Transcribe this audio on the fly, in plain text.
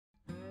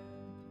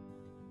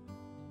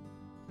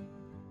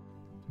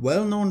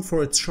Well known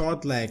for its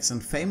short legs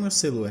and famous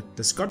silhouette,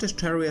 the Scottish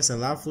Terrier is a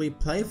lovely,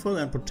 playful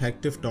and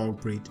protective dog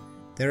breed.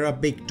 They are a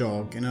big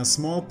dog in a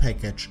small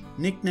package,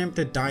 nicknamed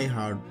the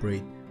diehard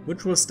breed,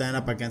 which will stand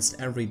up against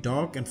every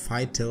dog and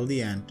fight till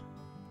the end.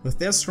 With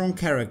their strong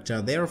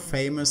character, they are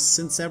famous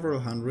since several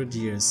hundred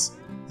years.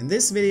 In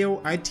this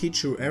video I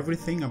teach you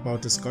everything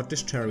about the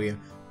Scottish Terrier,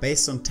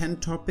 based on 10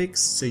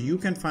 topics, so you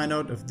can find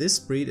out if this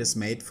breed is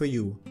made for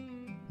you.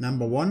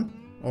 Number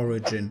 1.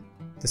 Origin.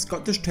 The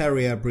Scottish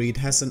Terrier breed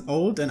has an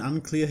old and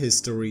unclear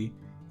history.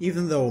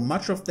 Even though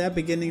much of their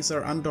beginnings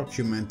are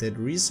undocumented,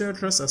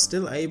 researchers are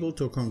still able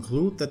to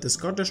conclude that the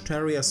Scottish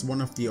Terrier is one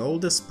of the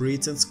oldest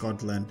breeds in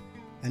Scotland,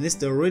 and is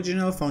the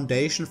original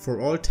foundation for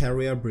all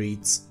terrier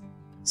breeds.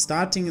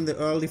 Starting in the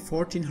early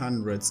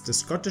 1400s, the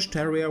Scottish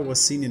Terrier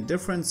was seen in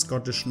different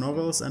Scottish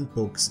novels and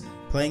books,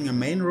 playing a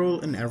main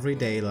role in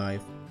everyday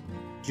life.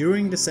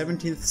 During the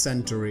 17th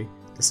century,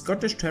 the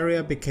Scottish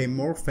Terrier became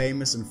more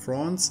famous in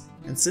France,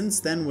 and since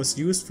then was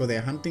used for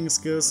their hunting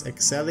skills,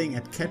 excelling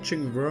at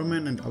catching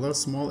vermin and other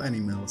small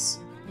animals.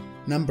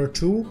 Number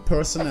 2.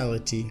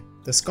 Personality.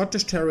 The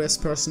Scottish Terrier's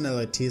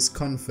personality is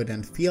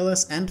confident,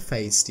 fearless and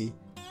feisty.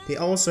 They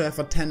also have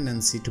a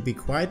tendency to be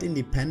quite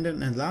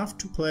independent and love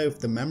to play with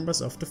the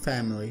members of the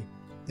family.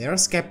 They are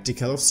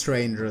skeptical of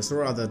strangers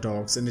or other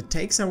dogs, and it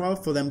takes a while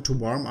for them to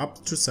warm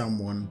up to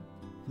someone.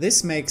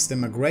 This makes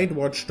them a great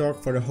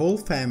watchdog for the whole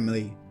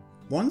family.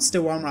 Once they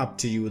warm up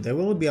to you, they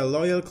will be a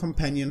loyal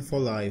companion for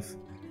life.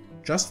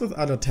 Just with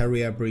other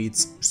terrier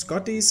breeds,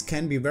 Scotties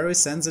can be very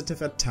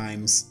sensitive at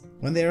times.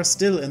 When they are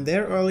still in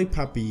their early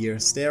puppy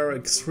years, they are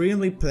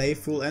extremely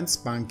playful and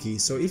spunky,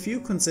 so if you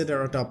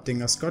consider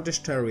adopting a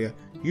Scottish Terrier,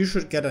 you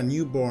should get a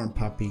newborn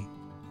puppy.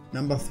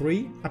 Number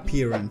 3.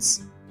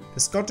 Appearance.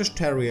 The Scottish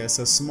Terrier is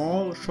a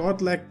small,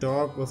 short-legged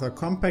dog with a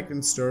compact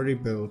and sturdy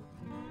build.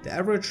 The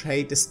average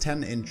height is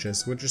 10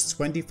 inches, which is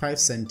 25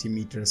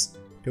 centimeters.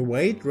 The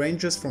weight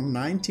ranges from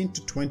 19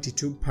 to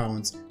 22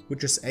 pounds,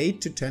 which is 8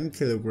 to 10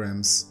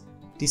 kilograms.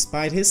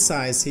 Despite his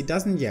size, he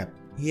doesn't yap.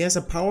 He has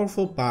a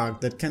powerful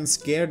bark that can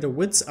scare the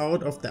wits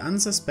out of the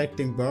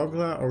unsuspecting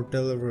burglar or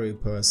delivery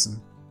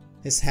person.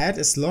 His head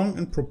is long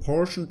in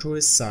proportion to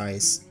his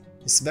size.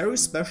 His very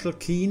special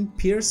keen,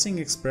 piercing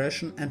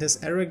expression and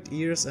his erect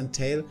ears and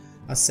tail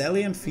are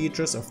salient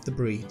features of the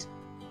breed.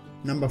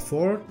 Number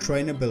 4.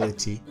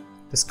 Trainability.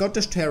 The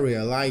Scottish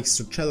Terrier likes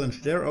to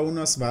challenge their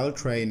owners while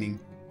training.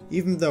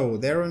 Even though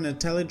they are an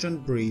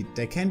intelligent breed,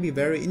 they can be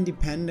very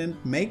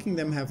independent, making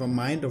them have a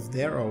mind of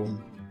their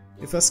own.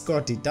 If a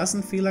Scottie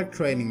doesn't feel like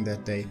training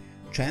that day,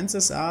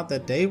 chances are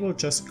that they will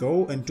just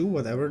go and do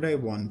whatever they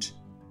want.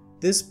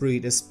 This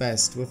breed is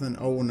best with an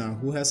owner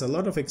who has a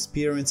lot of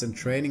experience in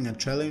training a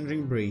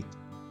challenging breed.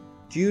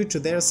 Due to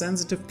their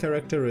sensitive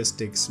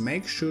characteristics,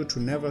 make sure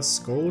to never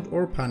scold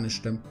or punish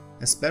them,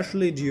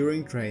 especially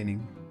during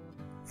training.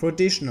 For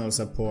additional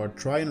support,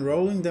 try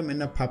enrolling them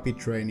in a puppy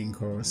training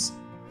course.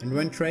 And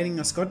when training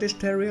a Scottish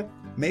Terrier,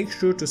 make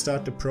sure to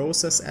start the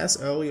process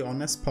as early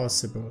on as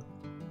possible.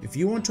 If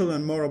you want to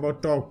learn more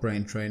about dog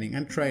brain training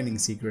and training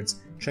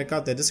secrets, check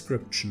out the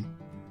description.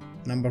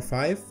 Number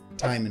 5.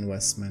 Time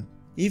investment.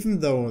 Even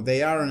though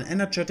they are an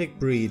energetic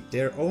breed,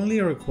 they only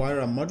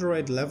require a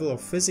moderate level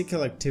of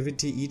physical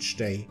activity each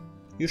day.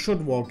 You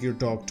should walk your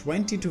dog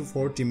 20 to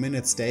 40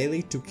 minutes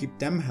daily to keep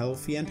them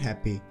healthy and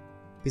happy.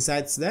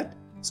 Besides that,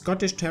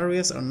 Scottish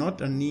Terriers are not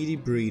a needy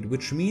breed,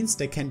 which means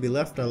they can be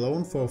left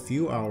alone for a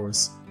few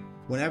hours.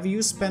 Whenever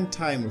you spend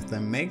time with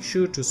them, make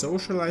sure to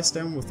socialize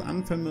them with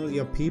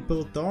unfamiliar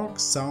people,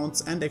 dogs,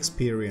 sounds and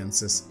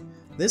experiences.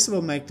 This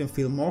will make them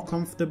feel more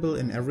comfortable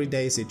in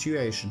everyday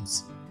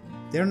situations.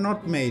 They are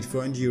not made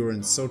for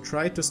endurance, so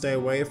try to stay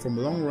away from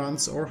long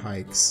runs or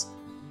hikes.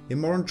 They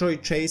more enjoy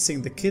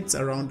chasing the kids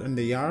around in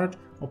the yard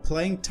or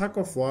playing tug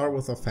of war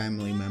with a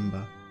family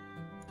member.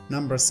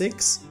 Number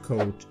 6.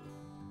 Coat.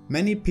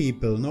 Many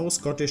people know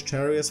Scottish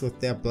Terriers with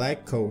their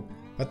black coat,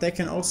 but they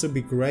can also be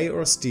grey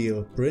or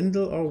steel,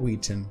 brindle or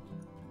wheaten.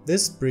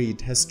 This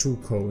breed has 2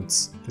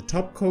 coats, the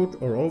top coat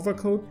or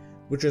overcoat,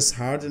 which is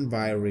hard and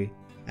wiry,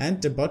 and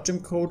the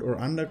bottom coat or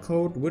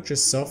undercoat, which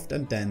is soft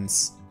and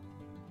dense.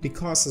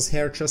 Because his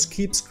hair just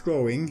keeps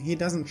growing, he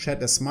doesn't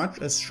shed as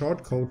much as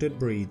short-coated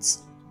breeds.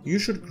 You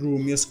should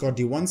groom your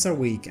Scottie once a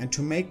week, and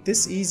to make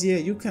this easier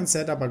you can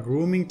set up a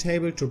grooming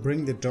table to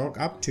bring the dog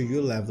up to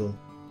your level.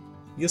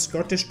 Your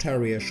Scottish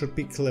Terrier should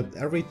be clipped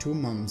every 2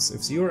 months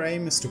if your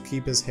aim is to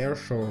keep his hair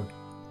short.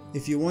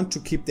 If you want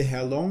to keep the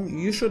hair long,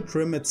 you should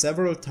trim it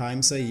several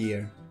times a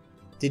year.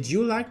 Did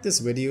you like this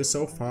video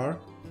so far?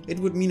 It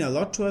would mean a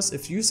lot to us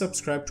if you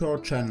subscribe to our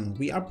channel.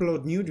 We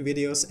upload new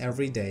videos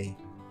every day.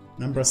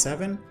 Number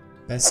 7.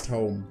 Best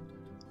home.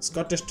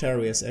 Scottish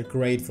Terriers are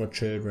great for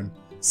children.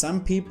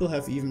 Some people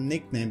have even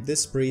nicknamed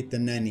this breed the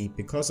nanny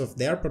because of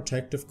their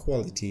protective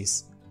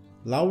qualities.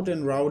 Loud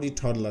and rowdy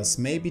toddlers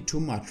may be too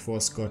much for a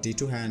Scottie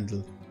to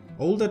handle.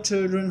 Older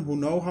children who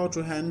know how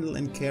to handle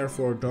and care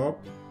for a dog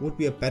would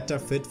be a better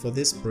fit for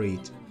this breed.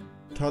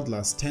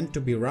 Toddlers tend to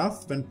be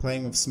rough when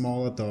playing with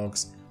smaller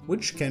dogs,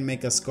 which can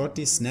make a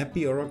Scottie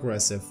snappy or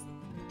aggressive.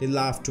 They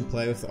love to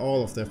play with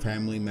all of their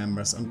family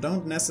members and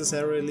don't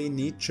necessarily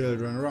need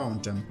children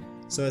around them,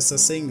 so as a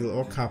single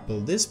or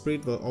couple, this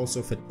breed will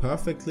also fit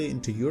perfectly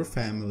into your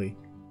family.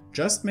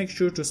 Just make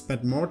sure to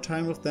spend more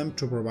time with them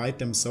to provide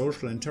them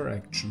social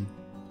interaction.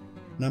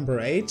 Number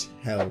 8.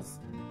 Health.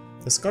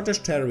 The Scottish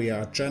Terrier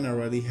are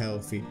generally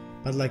healthy,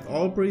 but like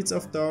all breeds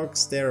of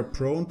dogs, they are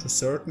prone to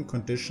certain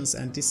conditions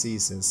and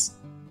diseases.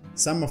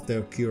 Some of the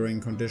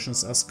occurring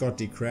conditions are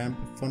Scotty cramp,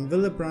 von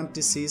Willebrand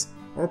disease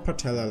or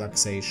patella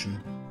luxation.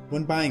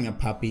 When buying a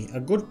puppy,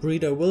 a good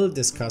breeder will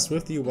discuss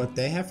with you what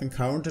they have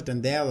encountered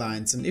in their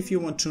lines, and if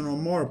you want to know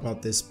more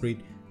about this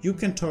breed, you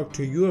can talk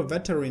to your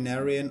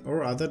veterinarian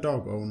or other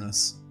dog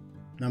owners.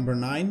 Number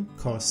 9.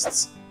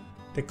 Costs.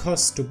 The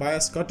cost to buy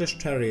a Scottish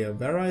Terrier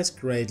varies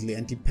greatly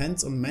and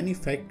depends on many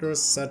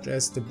factors such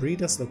as the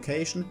breeder's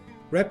location,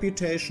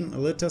 reputation,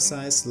 litter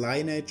size,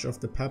 lineage of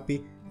the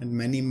puppy and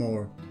many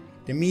more.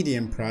 The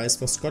median price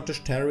for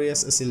Scottish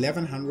Terriers is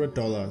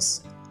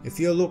 $1,100. If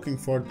you're looking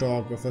for a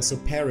dog with a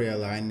superior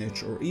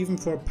lineage or even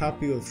for a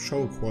puppy with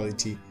show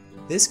quality,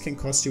 this can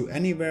cost you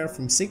anywhere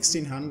from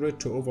 $1,600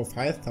 to over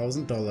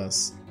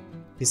 $5,000.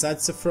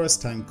 Besides the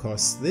first time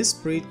costs, this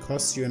breed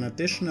costs you an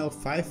additional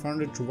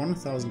 $500 to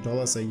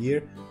 $1,000 a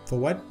year for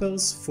vet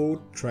bills,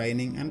 food,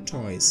 training and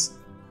toys.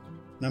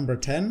 Number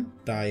 10.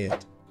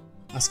 Diet.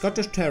 A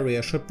Scottish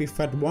Terrier should be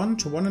fed 1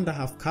 to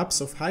 1.5 cups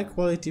of high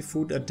quality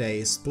food a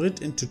day,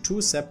 split into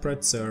 2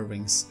 separate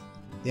servings.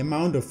 The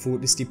amount of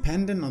food is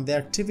dependent on their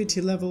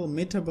activity level,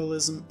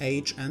 metabolism,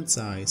 age and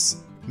size.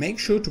 Make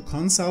sure to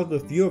consult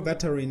with your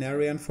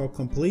veterinarian for a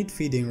complete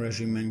feeding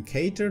regimen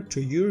catered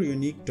to your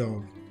unique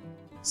dog.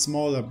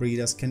 Smaller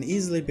breeders can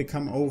easily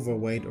become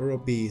overweight or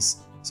obese,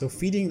 so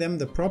feeding them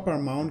the proper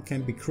amount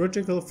can be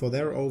critical for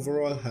their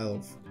overall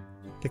health.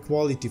 The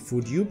quality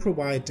food you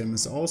provide them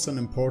is also an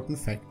important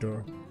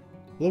factor.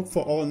 Look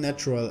for all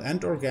natural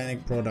and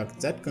organic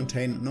products that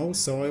contain no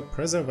soy,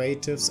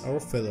 preservatives or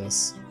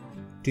fillers.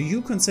 Do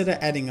you consider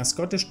adding a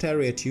Scottish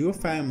Terrier to your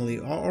family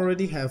or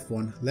already have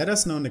one? Let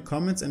us know in the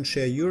comments and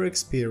share your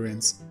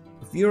experience.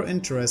 If you're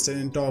interested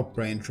in dog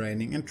brain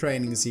training and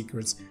training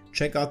secrets,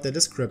 check out the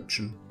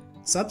description.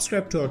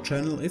 Subscribe to our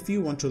channel if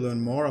you want to learn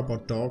more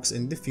about dogs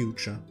in the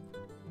future.